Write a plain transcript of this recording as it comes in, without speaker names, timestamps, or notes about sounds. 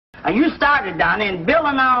You started, Donnie, and Bill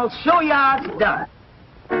and I'll show you how it's done.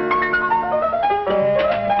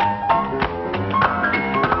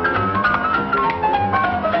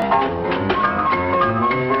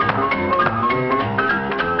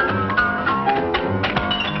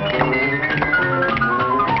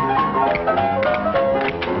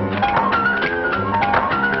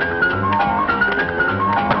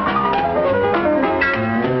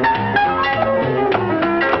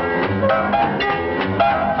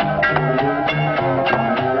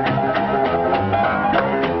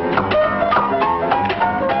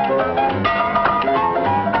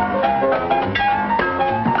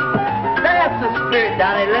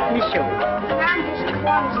 Donnie, let me show you. I'm just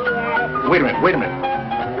clumsy at it. Wait a minute.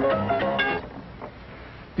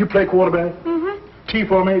 You play quarterback? Mm-hmm. T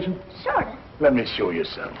formation? Sort of. Let me show you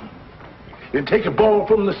something. You take a ball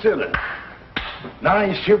from the center. Now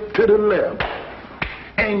you shift to the left.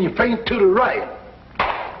 And you feint to the right.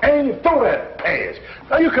 And you throw that pass.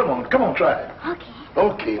 Now you come on, try it. Okay.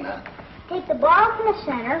 Okay, now. Take the ball from the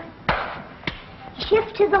center.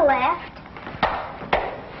 Shift to the left.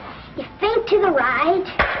 You feint to the right,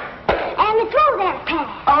 and you throw that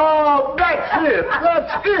pass. Oh, that's it.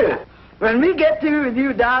 That's it. When we get through with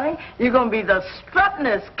you, Donnie, you're going to be the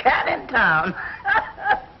struttingest cat in town.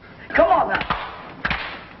 Come on now.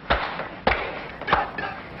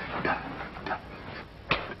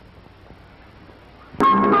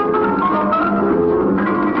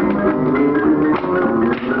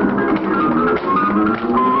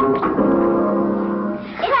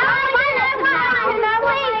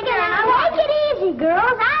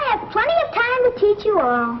 Girls, I have plenty of time to teach you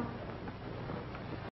all.